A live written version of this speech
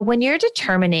When you're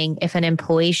determining if an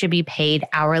employee should be paid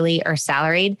hourly or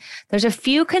salaried, there's a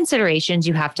few considerations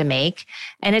you have to make.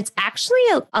 And it's actually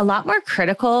a lot more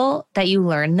critical that you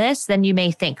learn this than you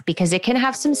may think, because it can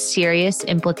have some serious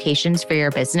implications for your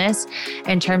business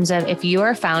in terms of if you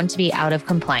are found to be out of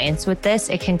compliance with this,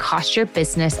 it can cost your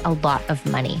business a lot of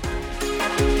money.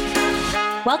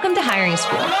 Welcome to Hiring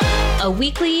School, a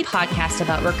weekly podcast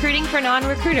about recruiting for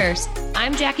non-recruiters.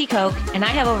 I'm Jackie Koch, and I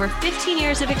have over 15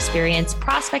 years of experience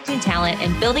prospecting talent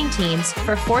and building teams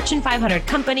for Fortune 500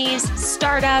 companies,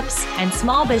 startups, and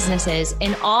small businesses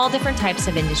in all different types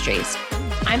of industries.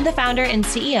 I'm the founder and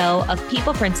CEO of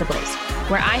People Principles,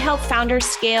 where I help founders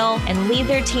scale and lead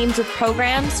their teams with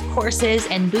programs, courses,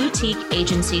 and boutique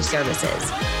agency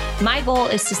services. My goal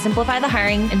is to simplify the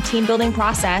hiring and team building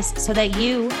process so that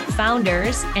you,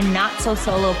 founders and not so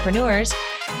solopreneurs,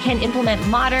 can implement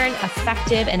modern,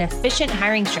 effective, and efficient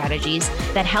hiring strategies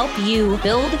that help you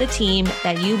build the team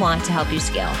that you want to help you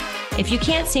scale. If you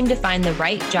can't seem to find the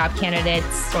right job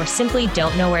candidates or simply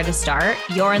don't know where to start,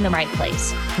 you're in the right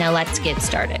place. Now let's get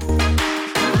started.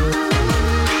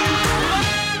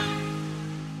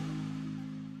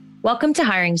 Welcome to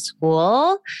Hiring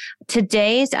School.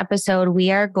 Today's episode,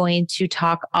 we are going to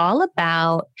talk all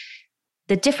about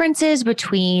the differences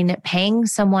between paying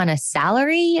someone a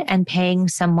salary and paying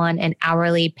someone an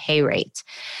hourly pay rate.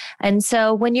 And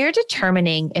so when you're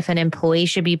determining if an employee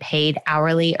should be paid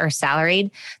hourly or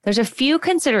salaried, there's a few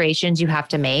considerations you have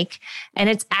to make. And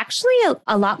it's actually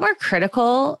a lot more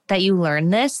critical that you learn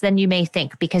this than you may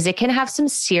think, because it can have some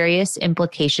serious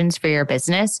implications for your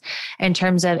business in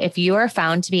terms of if you are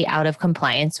found to be out of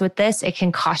compliance with this, it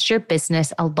can cost your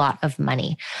business a lot of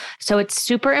money. So it's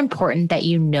super important that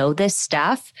you know this stuff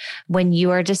when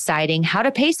you are deciding how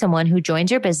to pay someone who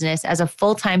joins your business as a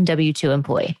full-time W-2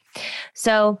 employee.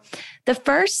 So the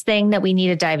first thing that we need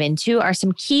to dive into are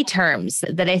some key terms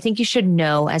that I think you should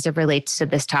know as it relates to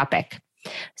this topic.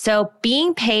 So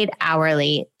being paid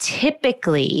hourly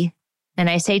typically, and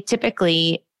I say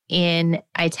typically in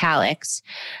italics,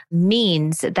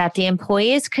 means that the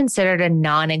employee is considered a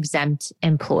non-exempt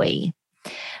employee.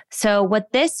 So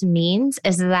what this means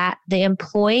is that the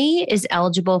employee is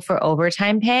eligible for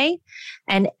overtime pay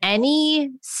and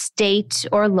any state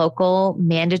or local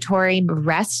mandatory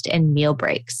rest and meal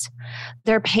breaks.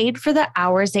 They're paid for the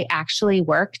hours they actually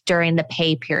work during the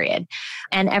pay period.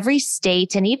 And every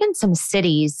state and even some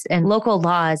cities and local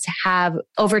laws have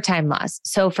overtime laws.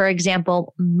 So for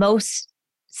example,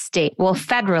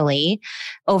 federally,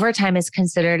 overtime is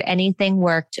considered anything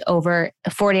worked over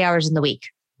 40 hours in the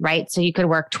week. Right? So you could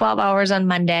work 12 hours on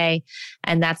Monday,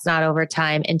 and that's not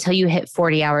overtime until you hit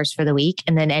 40 hours for the week.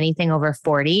 And then anything over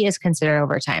 40 is considered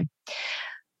overtime.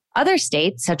 Other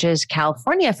states, such as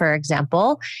California, for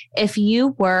example, if you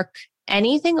work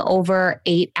anything over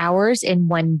 8 hours in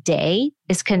one day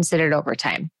is considered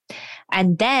overtime.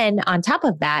 And then on top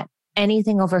of that,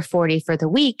 anything over 40 for the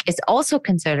week is also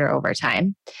considered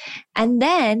overtime. And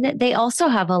then they also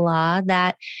have a law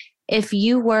that if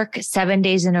you work 7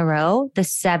 days in a row, the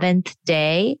seventh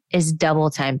day is double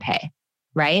time pay,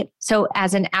 right? So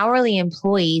as an hourly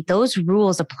employee, those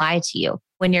rules apply to you.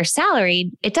 When you're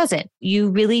salaried, it doesn't. You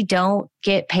really don't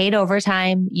get paid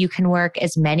overtime. You can work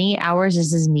as many hours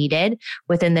as is needed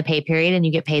within the pay period and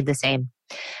you get paid the same.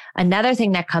 Another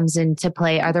thing that comes into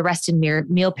play are the rest and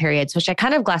meal periods, which I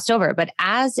kind of glossed over. But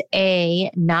as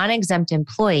a non-exempt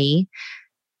employee,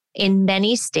 in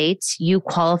many states, you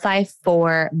qualify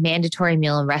for mandatory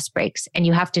meal and rest breaks, and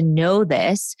you have to know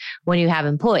this when you have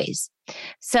employees.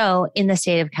 So in the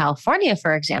state of California,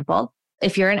 for example,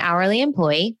 if you're an hourly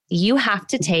employee, you have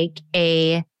to take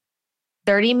a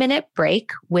 30-minute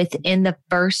break within the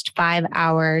first 5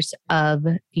 hours of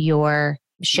your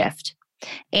shift.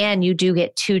 And you do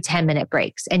get 2 10-minute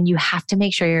breaks, and you have to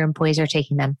make sure your employees are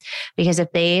taking them, because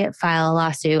if they file a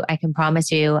lawsuit, I can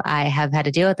promise you, I have had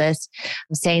to deal with this,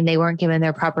 saying they weren't given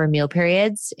their proper meal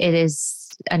periods. It is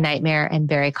a nightmare and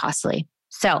very costly.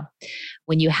 So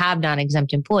when you have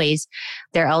non-exempt employees,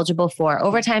 they're eligible for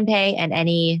overtime pay and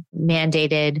any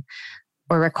mandated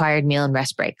or required meal and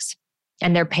rest breaks.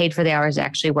 And they're paid for the hours they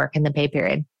actually work in the pay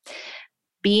period.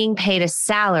 Being paid a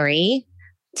salary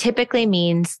typically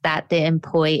means that the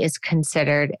employee is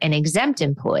considered an exempt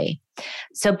employee.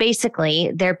 So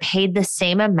basically, they're paid the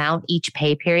same amount each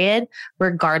pay period,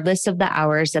 regardless of the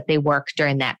hours that they work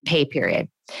during that pay period.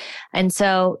 And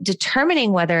so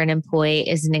determining whether an employee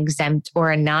is an exempt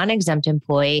or a non-exempt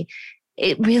employee,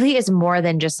 it really is more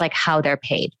than just like how they're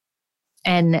paid.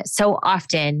 And so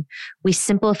often we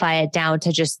simplify it down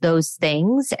to just those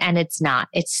things, and it's not.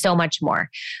 It's so much more.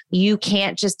 You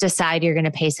can't just decide you're going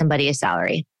to pay somebody a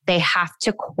salary. They have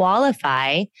to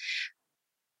qualify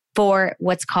for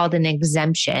what's called an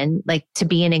exemption, like to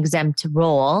be an exempt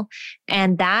role.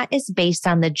 And that is based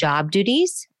on the job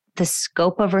duties, the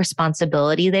scope of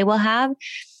responsibility they will have.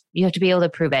 You have to be able to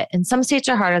prove it. And some states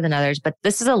are harder than others, but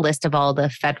this is a list of all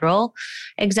the federal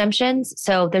exemptions.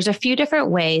 So there's a few different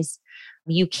ways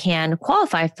you can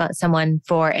qualify someone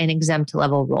for an exempt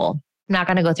level role. I'm not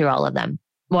going to go through all of them.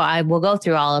 Well, I will go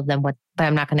through all of them, but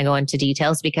I'm not going to go into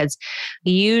details because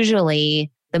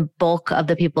usually the bulk of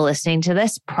the people listening to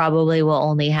this probably will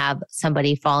only have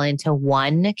somebody fall into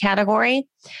one category.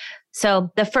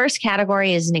 So the first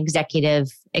category is an executive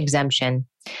exemption.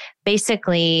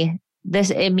 Basically,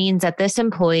 it means that this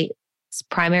employee's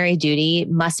primary duty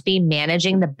must be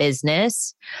managing the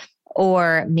business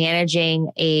or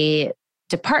managing a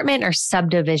department or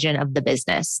subdivision of the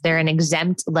business. They're an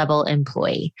exempt level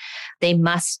employee. They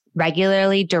must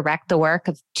regularly direct the work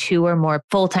of 2 or more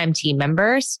full-time team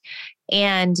members,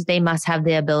 and they must have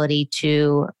the ability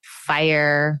to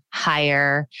fire,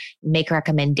 hire, make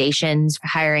recommendations for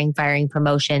hiring, firing,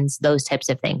 promotions, those types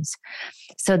of things.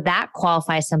 So that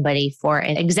qualifies somebody for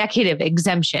an executive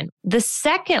exemption. The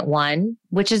second one,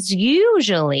 which is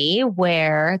usually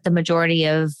where the majority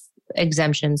of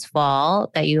exemptions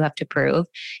fall that you have to prove,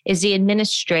 is the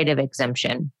administrative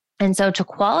exemption. And so to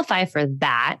qualify for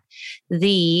that,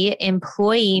 the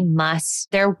employee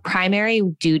their primary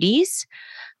duties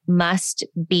must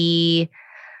be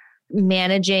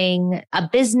managing a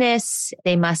business.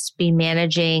 They must be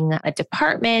managing a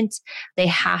department. They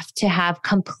have to have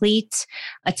complete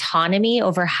autonomy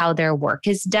over how their work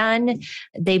is done.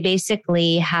 They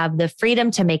basically have the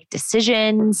freedom to make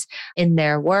decisions in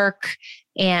their work.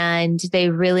 And they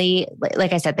really,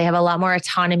 like I said, they have a lot more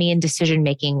autonomy and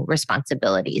decision-making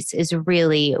responsibilities is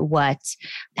really what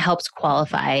helps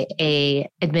qualify an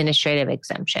administrative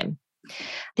exemption.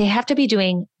 They have to be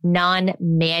doing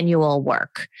non-manual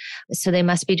work. So they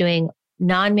must be doing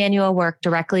non-manual work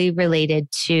directly related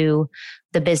to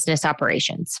the business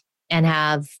operations and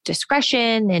have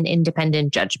discretion and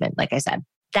independent judgment, like I said.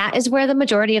 That is where the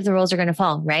majority of the roles are going to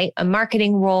fall, right? A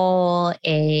marketing role,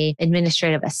 a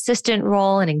administrative assistant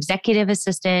role, an executive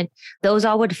assistant, those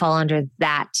all would fall under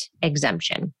that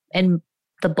exemption and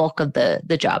the bulk of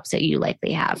the jobs that you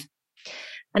likely have.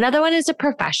 Another one is a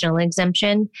professional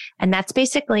exemption, and that's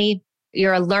basically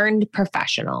you're a learned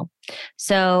professional.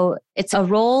 So it's a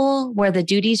role where the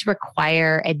duties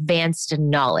require advanced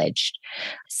knowledge,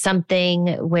 something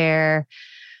where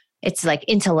it's like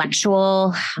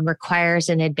intellectual, requires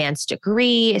an advanced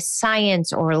degree,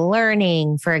 science or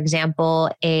learning. For example,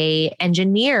 an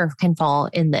engineer can fall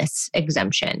in this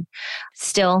exemption.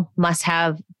 Still must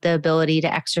have the ability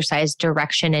to exercise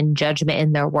direction and judgment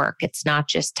in their work. It's not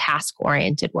just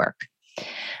task-oriented work.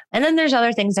 And then there's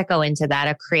other things that go into that,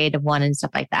 a creative one and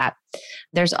stuff like that.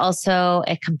 There's also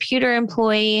a computer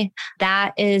employee.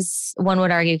 That is, one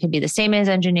would argue, could be the same as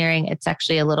engineering. It's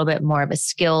actually a little bit more of a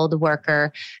skilled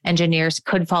worker. Engineers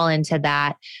could fall into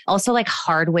that. Also like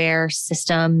hardware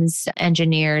systems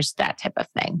engineers, that type of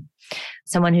thing.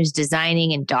 Someone who's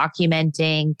designing and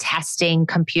documenting, testing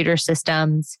computer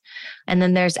systems. And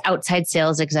then there's outside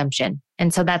sales exemption.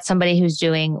 And so that's somebody who's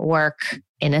doing work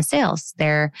in a sales.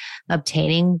 They're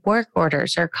obtaining work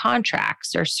orders or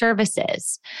contracts or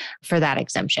services for that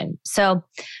exemption. So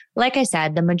like I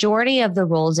said, the majority of the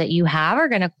roles that you have are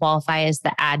going to qualify as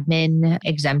the admin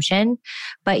exemption,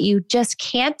 but you just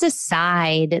can't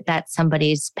decide that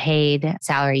somebody's paid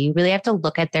salary. You really have to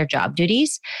look at their job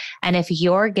duties. And if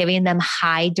you're giving them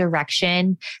high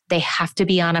direction, they have to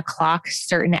be on a clock,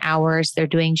 certain hours, they're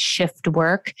doing shift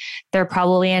work, they're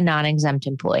probably a non-exempt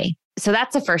employee. So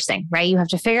that's the first thing, right? You have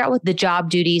to figure out what the job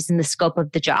duties and the scope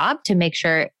of the job to make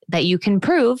sure that you can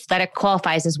prove that it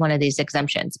qualifies as one of these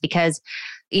exemptions, because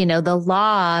the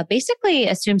law basically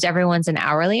assumes everyone's an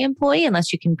hourly employee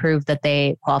unless you can prove that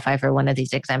they qualify for one of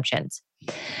these exemptions.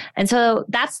 And so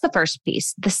that's the first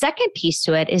piece. The second piece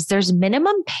to it is there's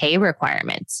minimum pay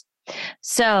requirements.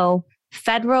 So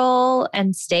federal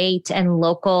and state and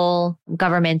local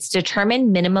governments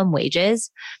determine minimum wages.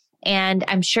 And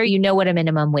I'm sure you know what a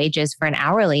minimum wage is for an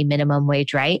hourly minimum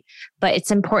wage, right? But it's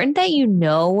important that you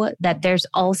know that there's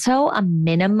also a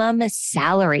minimum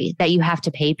salary that you have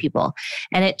to pay people,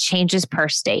 and it changes per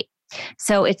state.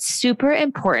 So it's super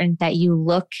important that you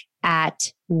look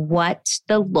at what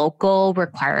the local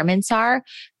requirements are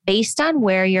based on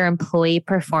where your employee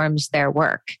performs their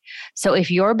work. So if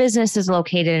your business is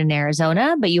located in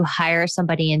Arizona, but you hire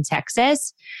somebody in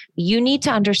Texas, you need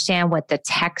to understand what the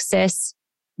Texas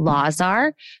laws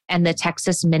are and the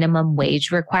Texas minimum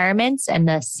wage requirements and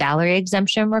the salary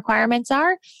exemption requirements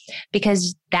are,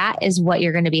 because that is what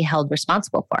you're going to be held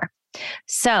responsible for.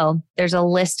 So there's a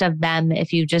list of them.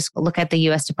 If you just look at the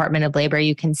US Department of Labor,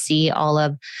 you can see all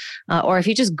of, or if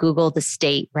you just Google the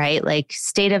state, right? Like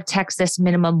state of Texas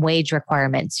minimum wage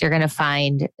requirements, you're going to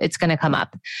find it's going to come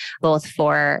up both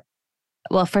for,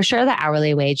 well, for sure the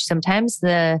hourly wage. Sometimes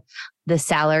the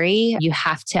salary, you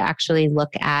have to actually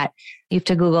look at, you have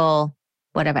to Google,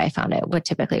 what have I found it? What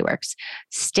typically works?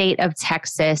 State of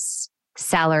Texas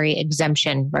salary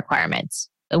exemption requirements.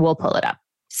 We'll pull it up.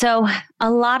 So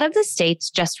a lot of the states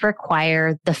just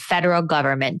require the federal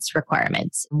government's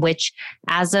requirements, which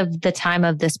as of the time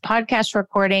of this podcast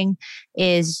recording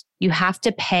is you have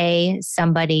to pay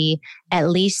somebody at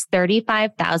least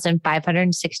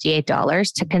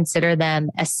 $35,568 to consider them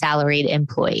a salaried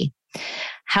employee.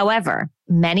 However,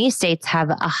 many states have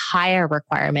a higher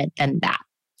requirement than that.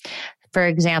 For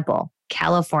example,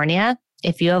 California,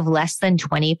 if you have less than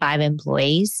 25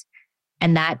 employees,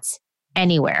 and that's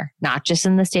anywhere, not just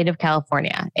in the state of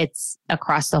California, it's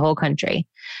across the whole country,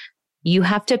 you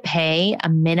have to pay a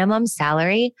minimum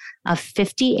salary of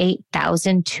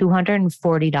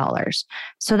 $58,240.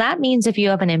 So that means if you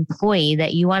have an employee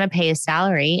that you want to pay a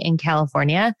salary in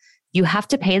California, you have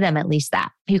to pay them at least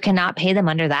that. You cannot pay them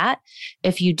under that.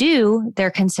 If you do,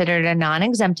 they're considered a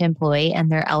non-exempt employee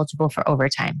and they're eligible for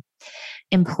overtime.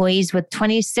 Employees with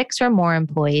 26 or more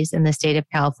employees in the state of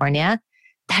California,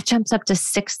 that jumps up to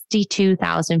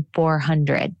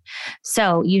 $62,400.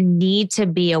 So you need to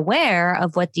be aware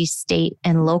of what these state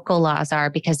and local laws are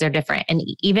because they're different. And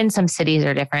even some cities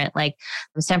are different. Like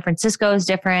San Francisco is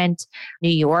different. New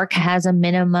York has a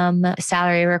minimum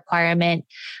salary requirement.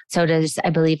 So does, I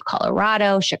believe,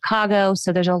 Colorado, Chicago.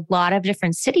 So there's a lot of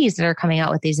different cities that are coming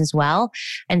out with these as well.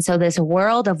 And so this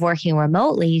world of working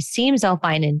remotely seems all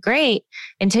fine and great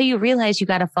until you realize you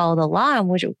got to follow the law in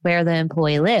where the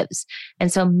employee lives. And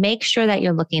so make sure that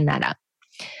you're looking that up.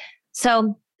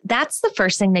 So that's the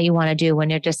first thing that you want to do when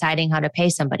you're deciding how to pay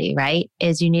somebody, right?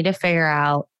 Is you need to figure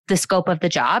out the scope of the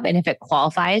job and if it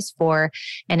qualifies for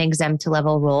an exempt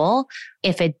level role.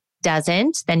 If it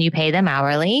doesn't, then you pay them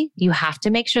hourly. You have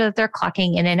to make sure that they're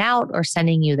clocking in and out or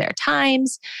sending you their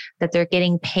times, that they're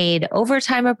getting paid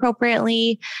overtime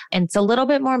appropriately. And it's a little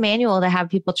bit more manual to have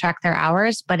people track their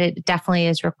hours, but it definitely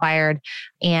is required.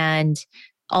 And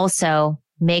also,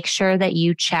 make sure that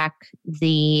you check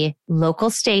the local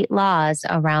state laws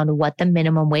around what the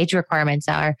minimum wage requirements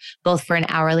are, both for an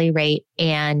hourly rate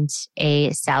and a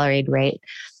salaried rate.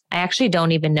 I actually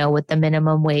don't even know what the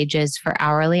minimum wage is for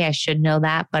hourly. I should know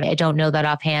that, but I don't know that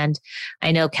offhand.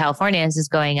 I know California's is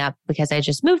going up because I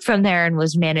just moved from there and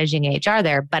was managing HR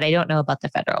there, but I don't know about the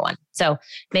federal one. So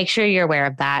make sure you're aware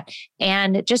of that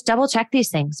and just double check these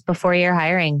things before you're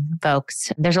hiring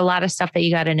folks. There's a lot of stuff that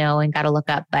you got to know and got to look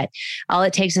up, but all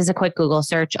it takes is a quick Google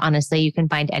search. Honestly, you can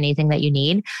find anything that you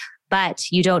need.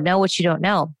 But you don't know what you don't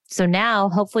know. So now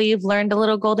hopefully you've learned a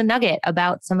little golden nugget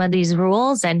about some of these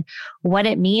rules and what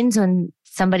it means when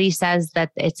somebody says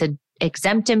that it's an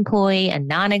exempt employee and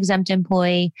non-exempt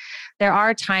employee. There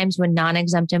are times when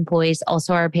non-exempt employees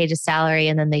also are paid a salary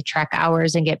and then they track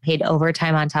hours and get paid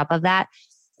overtime on top of that.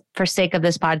 For sake of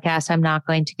this podcast, I'm not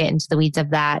going to get into the weeds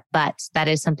of that, but that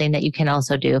is something that you can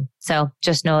also do. So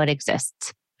just know it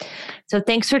exists. So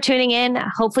thanks for tuning in.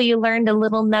 Hopefully you learned a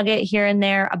little nugget here and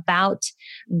there about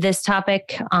this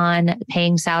topic on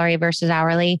paying salary versus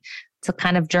hourly. It's a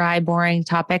kind of dry, boring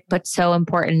topic, but so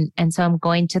important. And so I'm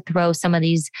going to throw some of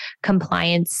these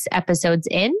compliance episodes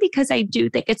in because I do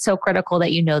think it's so critical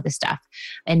that you know this stuff.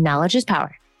 And knowledge is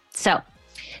power. So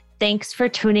thanks for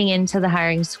tuning into the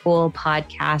Hiring School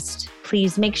podcast.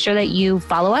 Please make sure that you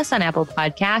follow us on Apple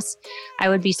Podcasts. I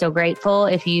would be so grateful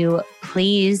if you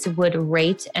please would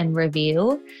rate and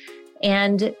review.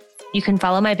 And you can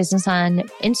follow my business on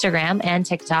Instagram and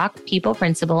TikTok, People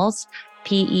Principles,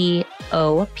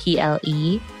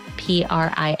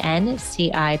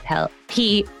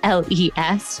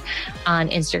 PeoplePrinciples on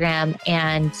Instagram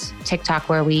and TikTok,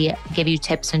 where we give you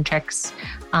tips and tricks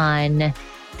on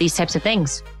these types of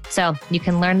things. So you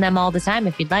can learn them all the time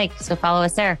if you'd like. So follow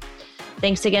us there.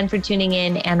 Thanks again for tuning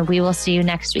in, and we will see you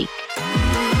next week.